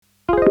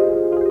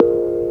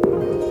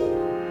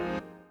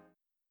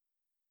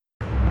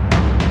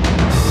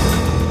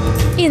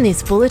In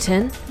this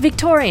bulletin,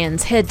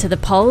 Victorians head to the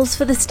polls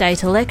for the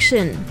state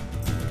election.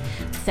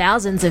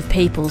 Thousands of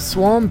people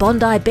swarm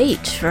Bondi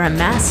Beach for a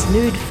mass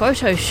nude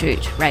photo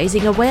shoot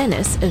raising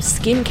awareness of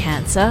skin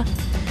cancer.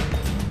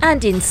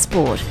 And in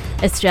sport,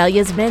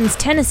 Australia's men's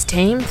tennis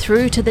team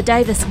through to the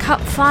Davis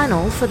Cup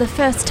final for the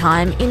first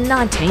time in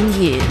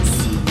 19 years.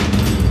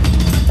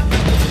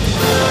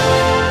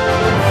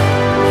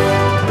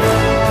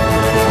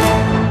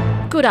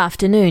 Good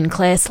afternoon,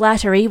 Claire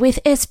Slattery with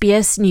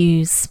SBS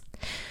News.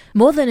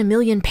 More than 1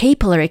 million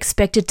people are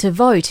expected to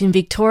vote in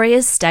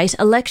Victoria's state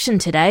election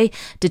today,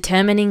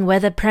 determining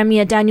whether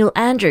Premier Daniel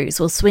Andrews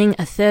will swing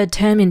a third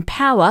term in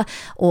power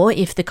or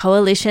if the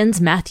Coalition's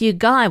Matthew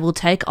Guy will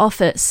take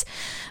office.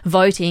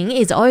 Voting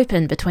is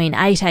open between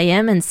 8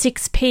 a.m. and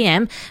 6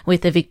 p.m,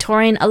 with the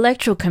Victorian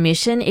Electoral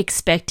Commission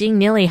expecting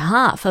nearly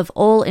half of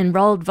all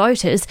enrolled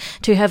voters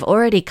to have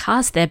already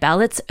cast their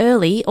ballots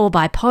early or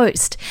by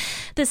post.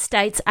 The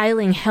state's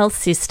ailing health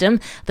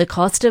system, the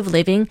cost of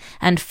living,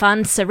 and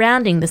funds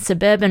surrounding the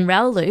suburban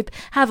rail loop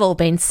have all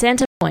been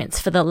centre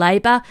points for the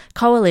Labor,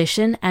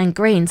 Coalition and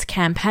Greens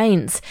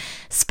campaigns.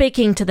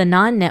 Speaking to the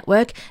Nine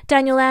Network,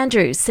 Daniel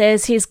Andrews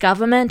says his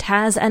government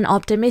has an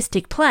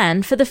optimistic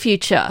plan for the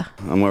future.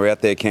 And we're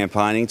out there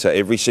campaigning to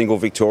every single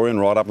Victorian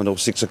right up until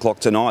 6 o'clock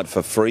tonight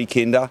for free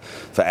kinder,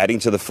 for adding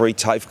to the free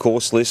TAFE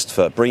course list,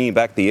 for bringing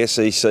back the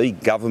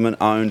SEC,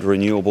 government-owned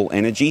renewable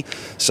energy,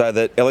 so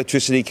that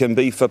electricity can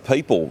be for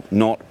people,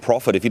 not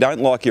profit. If you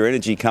don't like your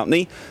energy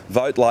company,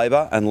 vote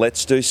Labor and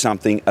let's do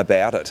something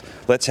about it.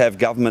 Let's have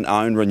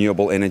government-owned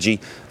renewable energy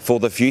for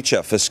the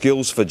future, for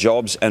skills, for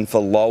jobs and for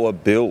lower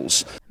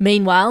bills.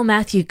 Meanwhile,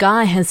 Matthew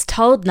Guy has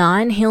told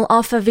Nine he'll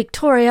offer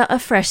Victoria a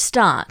fresh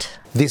start.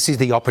 This is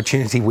the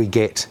opportunity we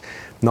get,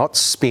 not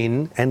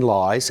spin and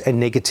lies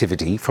and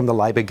negativity from the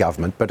Labor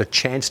government, but a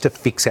chance to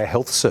fix our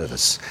health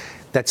service.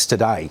 That's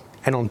today.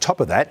 And on top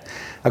of that,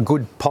 a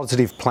good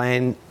positive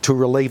plan to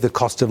relieve the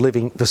cost of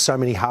living for so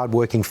many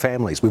hard-working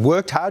families. We've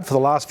worked hard for the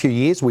last few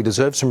years. We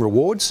deserve some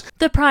rewards.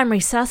 The primary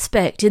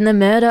suspect in the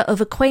murder of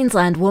a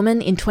Queensland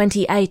woman in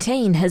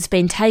 2018 has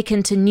been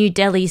taken to New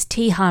Delhi's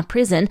Tihar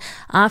prison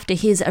after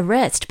his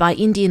arrest by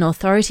Indian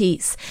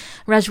authorities.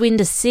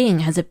 Rajwinder Singh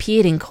has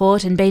appeared in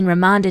court and been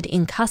remanded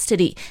in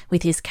custody,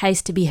 with his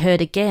case to be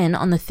heard again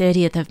on the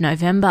 30th of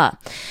November.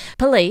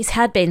 Police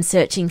had been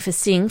searching for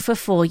Singh for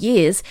 4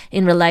 years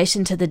in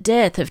relation to the death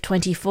of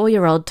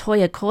 24-year-old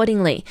Toya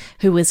Cordingley,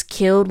 who was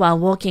killed while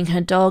walking her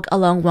dog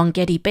along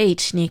Wongetti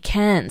Beach near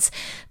Cairns.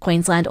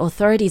 Queensland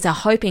authorities are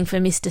hoping for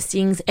Mr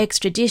Singh's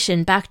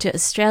extradition back to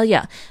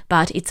Australia,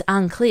 but it's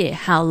unclear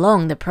how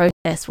long the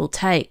process will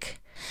take.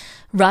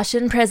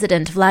 Russian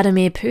President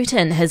Vladimir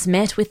Putin has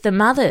met with the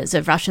mothers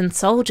of Russian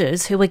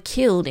soldiers who were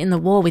killed in the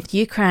war with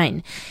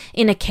Ukraine.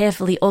 In a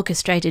carefully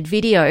orchestrated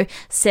video,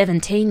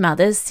 17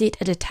 mothers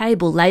sit at a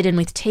table laden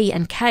with tea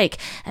and cake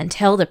and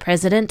tell the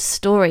president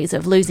stories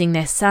of losing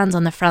their sons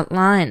on the front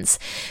lines.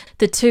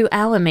 The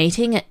 2-hour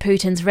meeting at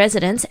Putin's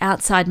residence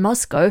outside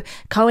Moscow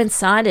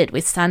coincided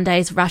with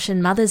Sunday's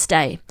Russian Mother's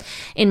Day.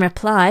 In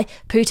reply,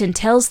 Putin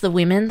tells the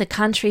women the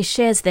country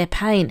shares their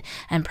pain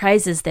and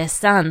praises their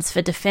sons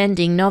for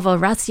defending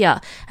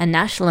Novorossiya, a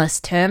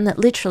nationalist term that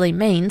literally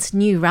means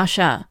New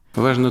Russia.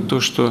 Важно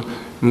то, что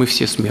мы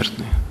все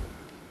смертны.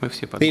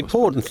 The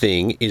important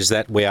thing is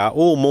that we are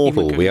all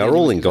mortal, we are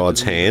all in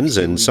God's hands,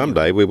 and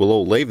someday we will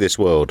all leave this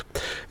world.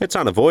 It's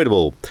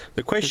unavoidable.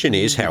 The question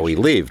is how we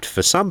lived.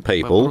 For some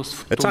people,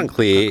 it's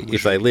unclear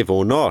if they live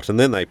or not, and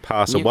then they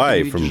pass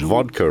away from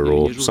vodka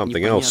or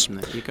something else.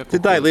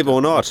 Did they live or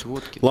not?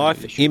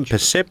 Life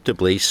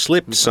imperceptibly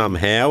slipped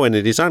somehow, and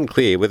it is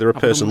unclear whether a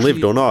person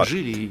lived or not.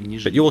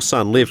 But your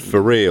son lived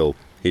for real.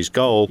 His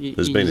goal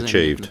has been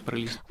achieved.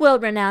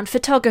 World-renowned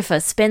photographer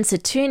Spencer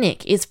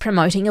Tunick is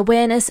promoting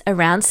awareness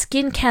around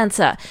skin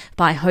cancer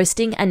by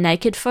hosting a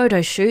naked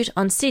photo shoot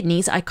on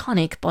Sydney's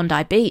iconic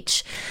Bondi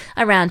Beach.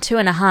 Around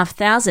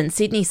 2,500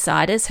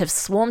 Sydney-siders have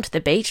swarmed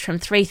the beach from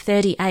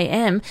 3:30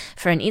 a.m.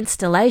 for an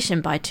installation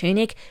by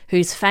Tunick,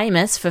 who's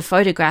famous for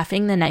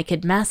photographing the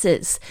naked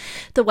masses.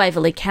 The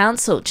Waverley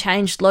Council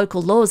changed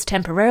local laws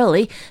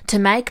temporarily to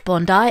make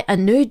Bondi a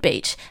nude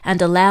beach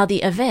and allow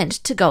the event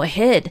to go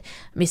ahead.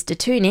 Mr.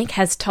 Tunick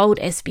has told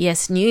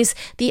SBS News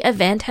the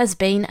event has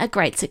been a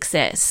great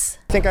success.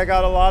 I think I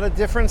got a lot of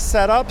different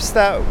setups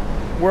that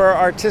were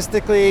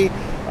artistically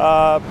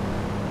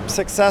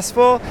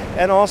successful,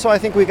 and also I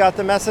think we got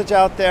the message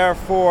out there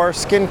for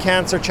skin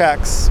cancer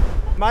checks.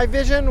 My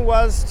vision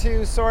was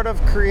to sort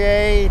of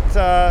create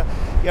a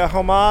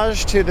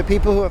homage to the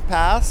people who have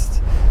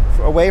passed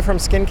away from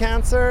skin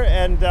cancer,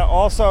 and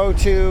also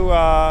to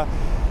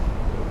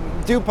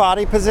do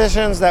body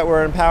positions that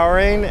were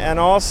empowering and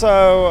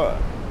also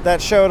that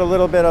showed a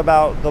little bit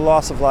about the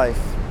loss of life.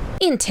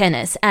 In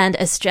tennis, and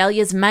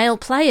Australia's male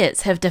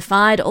players have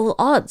defied all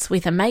odds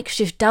with a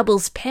makeshift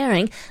doubles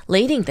pairing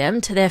leading them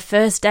to their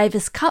first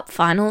Davis Cup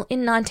final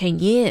in 19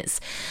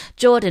 years.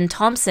 Jordan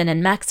Thompson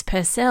and Max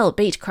Purcell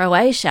beat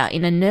Croatia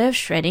in a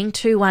nerve-shredding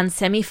 2-1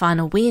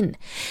 semi-final win.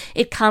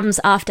 It comes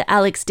after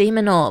Alex de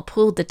Minaur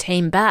pulled the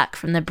team back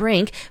from the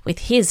brink with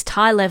his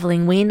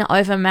tie-levelling win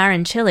over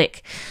Marin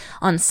Cilic.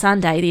 On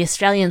Sunday, the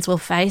Australians will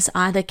face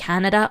either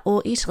Canada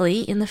or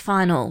Italy in the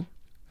final.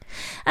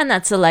 And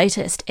that's the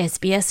latest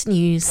SBS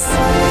News.